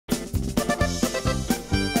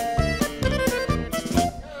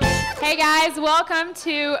Hey guys, welcome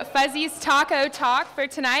to Fuzzy's Taco Talk for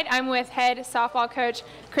tonight. I'm with head softball coach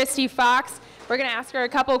Kristie Fox. We're going to ask her a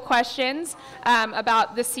couple questions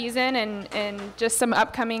about the season and just some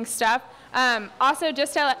upcoming stuff. Also,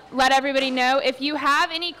 just to let everybody know, if you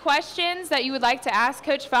have any questions that you would like to ask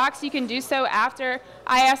Coach Fox, you can do so after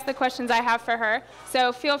I ask the questions I have for her.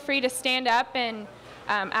 So feel free to stand up and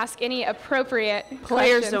ask any appropriate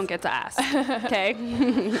Players questions. don't get to ask,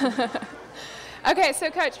 okay? Okay, so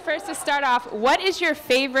Coach, first to start off, what is your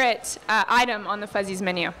favorite item on the Fuzzies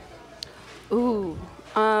menu? Ooh,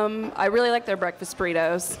 I really like their breakfast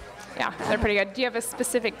burritos. Yeah, they're pretty good. Do you have a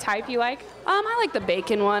specific type you like? I like the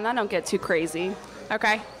bacon one. I don't get too crazy.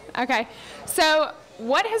 Okay. So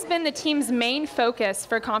what has been the team's main focus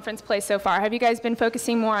for conference play so far? Have you guys been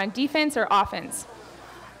focusing more on defense or offense?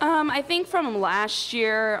 I think from last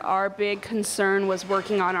year, our big concern was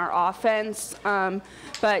working on our offense.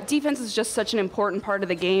 But defense is just such an important part of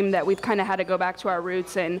the game that we've kind of had to go back to our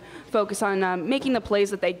roots and focus on making the plays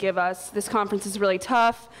that they give us. This conference is really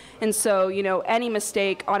tough, and so, you know, any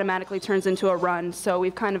mistake automatically turns into a run. So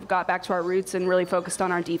we've kind of got back to our roots and really focused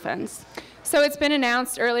on our defense. So it's been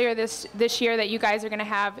announced earlier this year that you guys are going to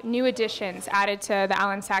have new additions added to the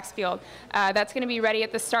Allen Sachs Field. That's going to be ready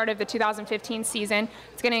at the start of the 2015 season.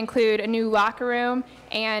 It's going to include a new locker room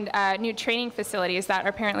and new training facilities that are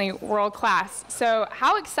apparently world class. So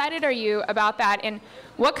how excited are you about that, and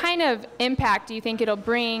what kind of impact do you think it'll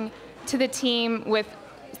bring to the team with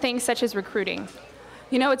things such as recruiting?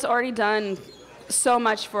 You know, it's already done so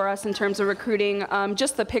much for us in terms of recruiting,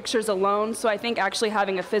 just the pictures alone. So I think actually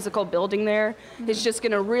having a physical building there is just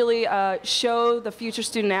going to really show the future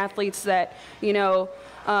student athletes that, you know,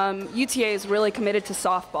 UTA is really committed to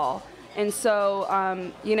softball. And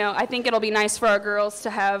so, you know, I think it'll be nice for our girls to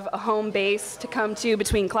have a home base to come to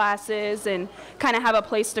between classes and kind of have a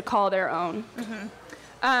place to call their own.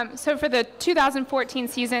 So for the 2014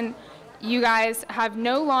 season, you guys have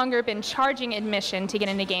no longer been charging admission to get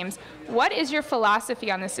into games. What is your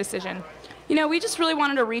philosophy on this decision? You know, we just really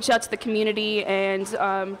wanted to reach out to the community and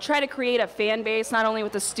try to create a fan base, not only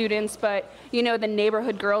with the students, but, you know, the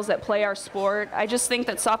neighborhood girls that play our sport. I just think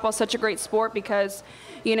that softball is such a great sport because,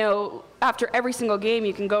 you know, after every single game,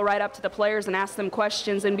 you can go right up to the players and ask them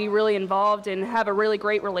questions and be really involved and have a really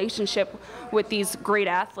great relationship with these great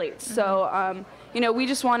athletes. So, you know, we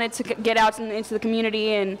just wanted to get out into the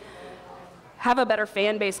community and have a better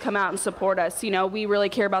fan base come out and support us. You know, we really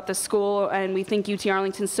care about the school, and we think UT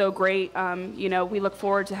Arlington's so great. You know, we look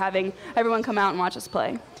forward to having everyone come out and watch us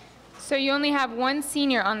play. So you only have one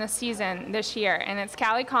senior on the season this year, and it's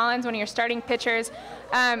Callie Collins, one of your starting pitchers.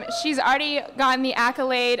 She's already gotten the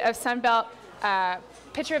accolade of Sunbelt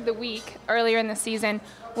Pitcher of the Week earlier in the season.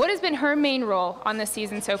 What has been her main role on the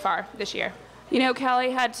season so far this year? You know,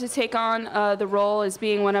 Callie had to take on the role as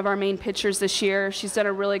being one of our main pitchers this year. She's done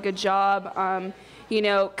a really good job, you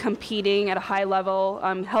know, competing at a high level,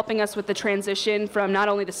 helping us with the transition from not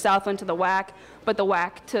only the Southland to the WAC, but the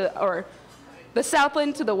WAC to, or the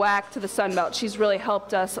Southland to the WAC to the Sun Belt. She's really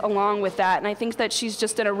helped us along with that, and I think that she's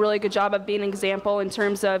just done a really good job of being an example in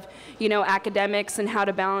terms of, you know, academics and how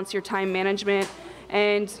to balance your time management.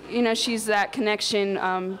 And, you know, she's that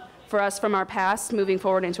connection for us from our past moving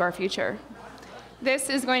forward into our future.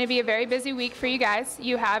 This is going to be a very busy week for you guys.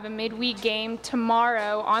 You have a midweek game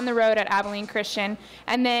tomorrow on the road at Abilene Christian,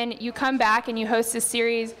 and then you come back and you host a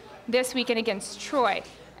series this weekend against Troy.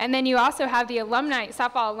 And then you also have the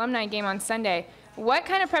softball alumni game on Sunday. What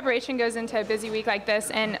kind of preparation goes into a busy week like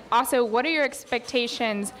this? And also, what are your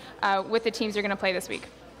expectations with the teams you're going to play this week?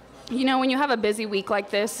 You know, when you have a busy week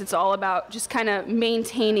like this, it's all about just kind of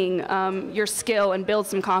maintaining your skill and build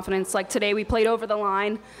some confidence. Like today, we played over the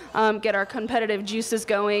line, get our competitive juices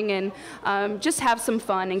going, and just have some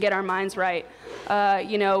fun and get our minds right.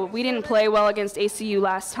 You know, we didn't play well against ACU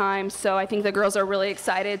last time, so I think the girls are really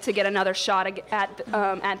excited to get another shot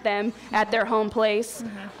at them at their home place.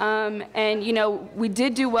 And, you know, we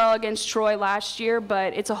did do well against Troy last year,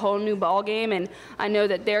 but it's a whole new ball game, and I know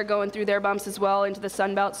that they're going through their bumps as well into the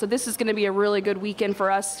Sun Belt. So this is going to be a really good weekend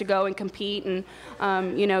for us to go and compete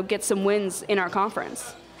and, you know, get some wins in our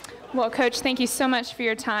conference. Well, Coach, thank you so much for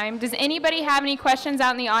your time. Does anybody have any questions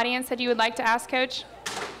out in the audience that you would like to ask Coach?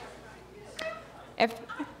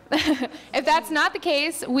 If that's not the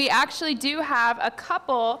case, we actually do have a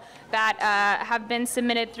couple that have been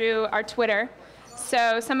submitted through our Twitter.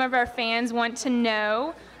 So some of our fans want to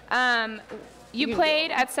know, you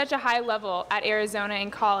played at such a high level at Arizona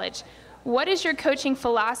in college. What is your coaching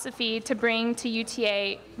philosophy to bring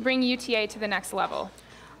UTA to the next level?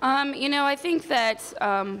 I think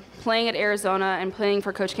that playing at Arizona and playing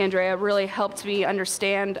for Coach Candrea really helped me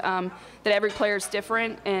understand that every player is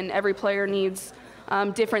different and every player needs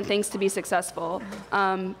different things to be successful.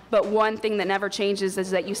 But one thing that never changes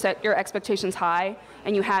is that you set your expectations high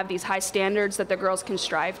and you have these high standards that the girls can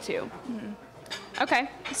strive to. Mm-hmm. Okay,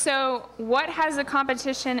 so what has the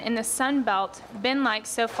competition in the Sun Belt been like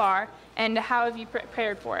so far, and how have you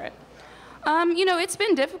prepared for it? It's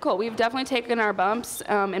been difficult. We've definitely taken our bumps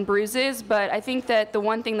and bruises, but I think that the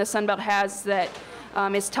one thing the Sun Belt has that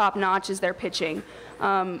is top notch is their pitching.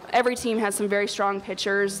 Every team has some very strong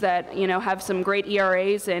pitchers that, have some great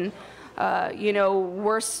ERAs, and,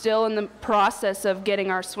 we're still in the process of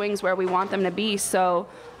getting our swings where we want them to be. So,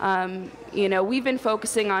 we've been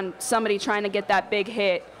focusing on somebody trying to get that big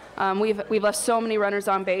hit. We've left so many runners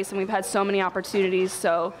on base, and we've had so many opportunities.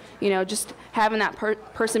 So, just having that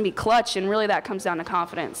person be clutch, and really that comes down to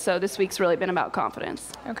confidence. So this week's really been about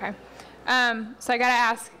confidence. Okay. So I got to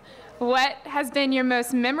ask, what has been your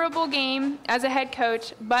most memorable game as a head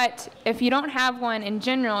coach? But if you don't have one in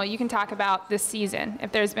general, you can talk about this season,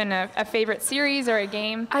 if there's been a favorite series or a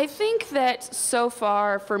game. I think that so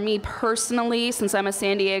far, for me personally, since I'm a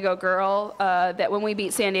San Diego girl, that when we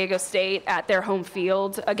beat San Diego State at their home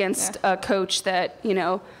field against a coach that,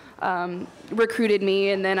 recruited me,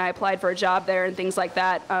 and then I applied for a job there and things like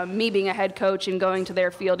that, me being a head coach and going to their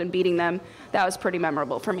field and beating them, that was pretty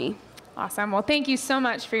memorable for me. Awesome. Well, thank you so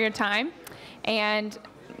much for your time. And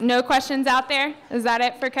no questions out there? Is that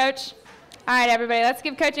it for Coach? All right, everybody, let's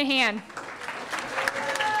give Coach a hand.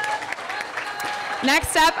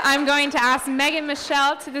 Next up, I'm going to ask Meagan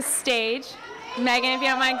Michele to the stage. Meagan, if you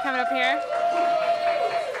don't mind coming up here.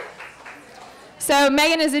 So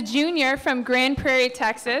Meagan is a junior from Grand Prairie,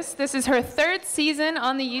 Texas. This is her 3rd season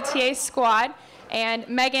on the UTA squad, and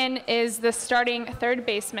Meagan is the starting 3rd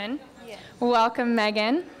baseman. Yeah. Welcome,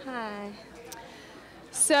 Meagan. Hi.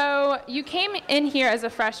 So you came in here as a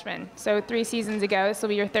freshman, so 3 seasons ago. This will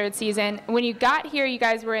be your 3rd season. When you got here, you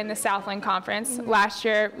guys were in the Southland Conference. Mm-hmm. Last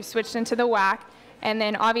year, we switched into the WAC, and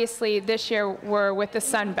then obviously this year we're with the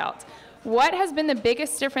Sun Belt. What has been the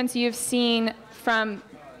biggest difference you've seen from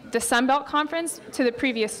the Sun Belt Conference to the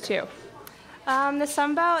previous 2? The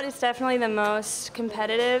Sun Belt is definitely the most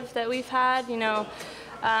competitive that we've had.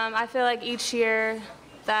 I feel like each year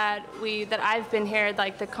that I've been here,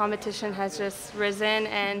 like, the competition has just risen,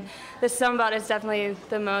 and the Sun Belt is definitely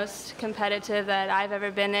the most competitive that I've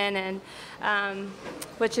ever been in, and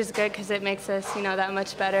which is good because it makes us, that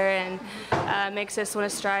much better, and makes us want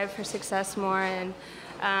to strive for success more. And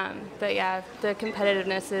but yeah, the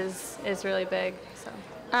competitiveness is really big.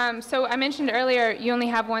 So I mentioned earlier you only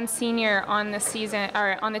have one senior on the season,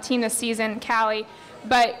 or on the team this season, Callie,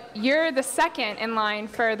 but you're the 2nd in line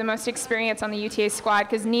for the most experience on the UTA squad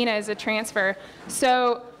because Nina is a transfer.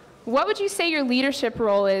 So what would you say your leadership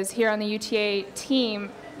role is here on the UTA team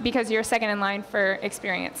because you're 2nd in line for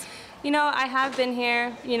experience? I have been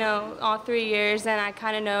here, all 3 years, and I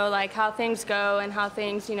kind of know, like, how things go and how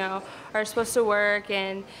things, are supposed to work.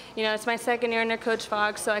 And, it's my 2nd year under Coach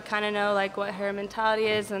Fox, so I kind of know, like, what her mentality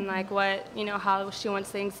is and, like, what, how she wants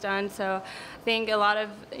things done. So I think a lot of,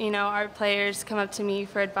 our players come up to me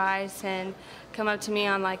for advice and come up to me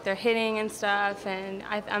on, like, their hitting and stuff. And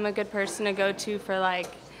I'm a good person to go to for, like,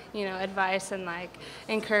 advice and, like,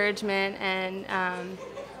 encouragement. And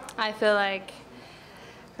I feel like,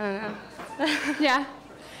 I don't know.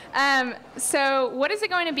 Yeah. So what is it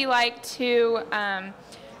going to be like to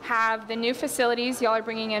have the new facilities y'all are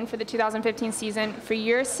bringing in for the 2015 season? For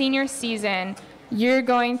your senior season, you're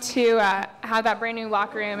going to have that brand new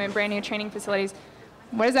locker room and brand new training facilities.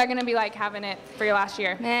 What is that going to be like having it for your last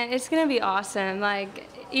year? Man, it's going to be awesome. Like,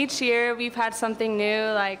 each year we've had something new.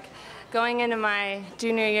 Like, going into my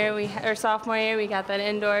junior year or sophomore year, we got that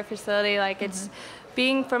indoor facility. Like, it's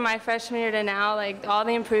being from my freshman year to now, like, all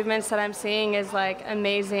the improvements that I'm seeing is, like,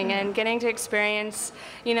 amazing. And getting to experience,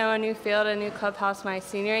 a new field, a new clubhouse my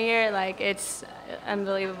senior year, like, it's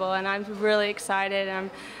unbelievable. And I'm really excited. I'm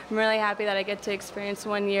really happy that I get to experience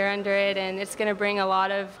 1 year under it, and it's going to bring a lot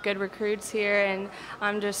of good recruits here. And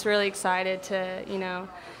I'm just really excited to,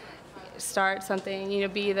 start something,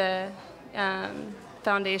 be the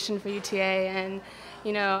foundation for UTA, and,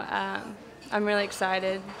 I'm really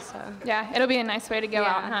excited. So yeah, it'll be a nice way to go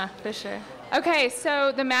out, huh? For sure. Okay,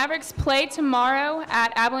 so the Mavericks play tomorrow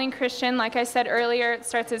at Abilene Christian. Like I said earlier, it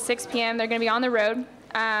starts at 6 p.m. They're going to be on the road.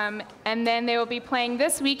 And then they will be playing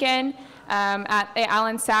this weekend at the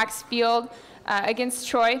Allen Sachs Field against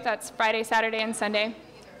Troy. That's Friday, Saturday, and Sunday.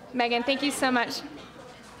 Meagan, thank you so much.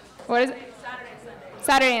 What is it?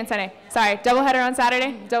 Saturday and Sunday. Sorry, doubleheader on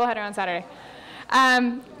Saturday? Doubleheader on Saturday.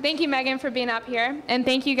 Thank you, Meagan, for being up here. And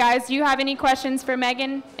thank you, guys. Do you have any questions for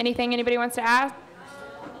Meagan? Anything anybody wants to ask?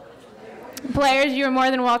 Players, you are more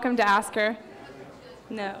than welcome to ask her.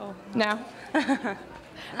 No. No?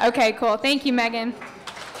 Okay, cool. Thank you, Meagan.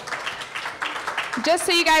 Just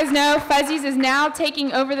so you guys know, Fuzzies is now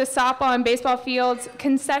taking over the softball and baseball fields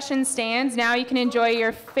concession stands. Now you can enjoy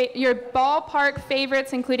your ballpark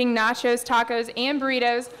favorites, including nachos, tacos, and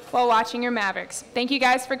burritos, while watching your Mavericks. Thank you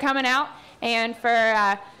guys for coming out, and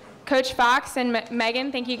for Coach Fox and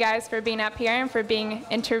Meagan, thank you guys for being up here and for being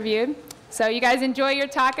interviewed. So you guys enjoy your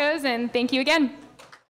tacos, and thank you again.